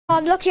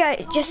I'm lucky I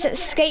just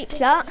escaped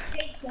that.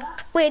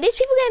 Wait, are these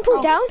people getting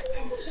pulled down?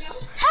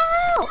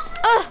 Help!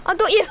 Oh, I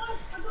got you.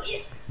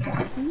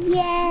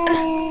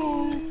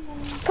 Yeah.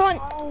 Come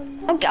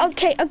on.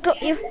 Okay, I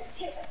got you.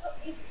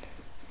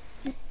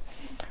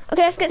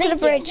 Okay, let's get to the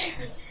bridge.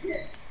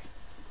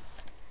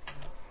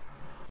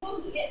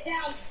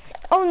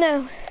 Oh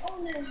no.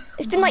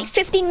 It's been like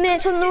 15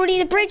 minutes and already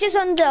the bridge is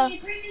under.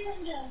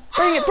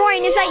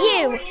 Brian, is that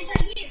you?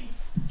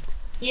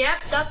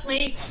 Yep, that's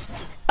me.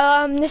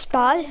 This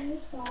bad.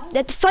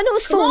 The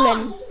funnel's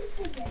fallen.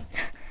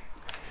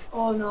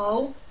 Oh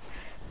no.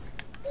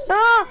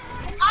 Oh!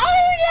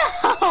 Oh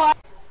no!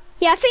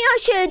 Yeah, I think I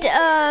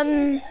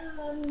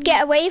should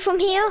get away from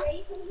here.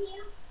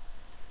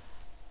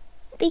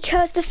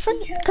 Because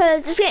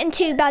because it's getting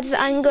too bad of an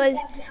angle.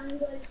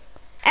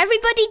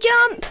 Everybody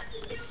jump!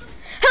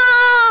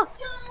 Ah!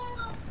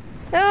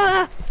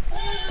 Ah!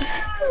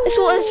 This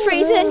water's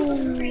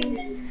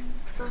freezing.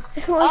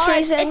 This water's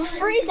freezing. It's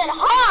freezing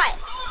hot!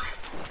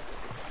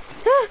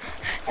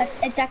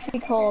 It's actually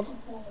cold.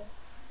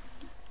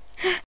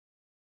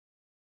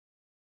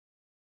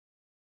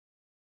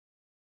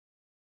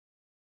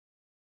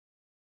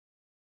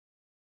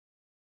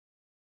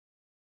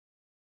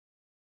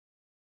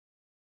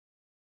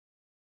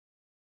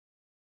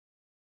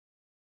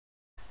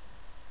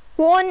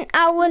 One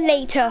hour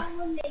later.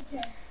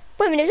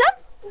 Wait a minute, is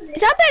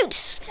that a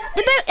boat?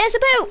 The boat, there's a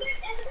boat.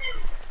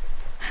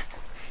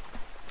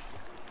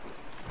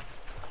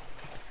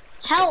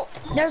 Help!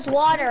 There's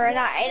water and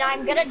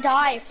I'm gonna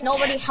die if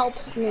nobody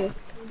helps me.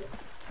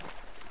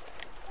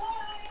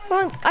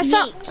 Well, I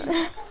thought.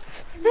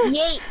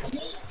 Yeet.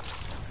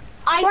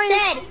 I Brian,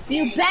 said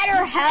you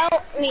better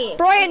help me.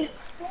 Brian,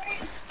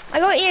 I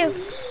got you.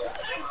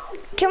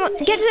 Come on,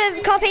 get to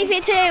the carpet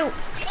here too.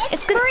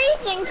 It's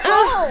freezing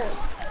cold.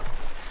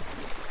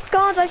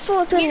 God, I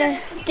thought I was gonna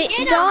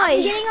die.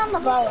 I'm getting on the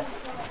boat.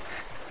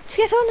 Let's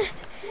get on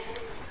it.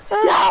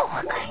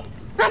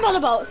 No! I'm on the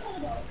boat.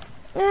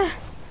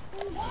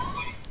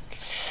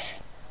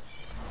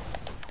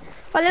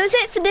 Well, that was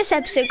it for this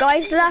episode,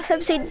 guys. The last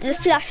episode, the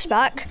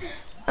flashback.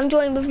 I'm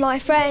joined with my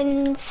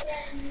friends,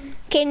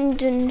 Kind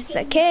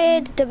the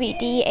Kid,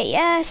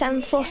 WDAS,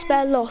 and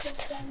Frostbear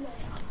Lost.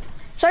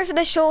 Sorry for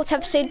the short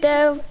episode,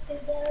 though.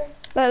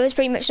 But there was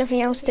pretty much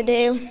nothing else to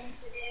do.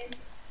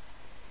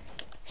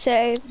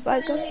 So,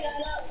 bye, guys.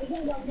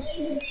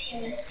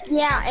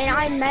 Yeah,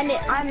 and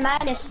I'm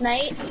Menace,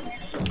 mate.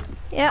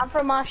 Yeah. I'm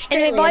from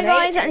Australia. Anyway, bye, mate.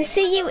 guys, and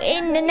see you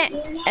in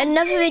the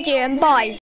another video, and bye.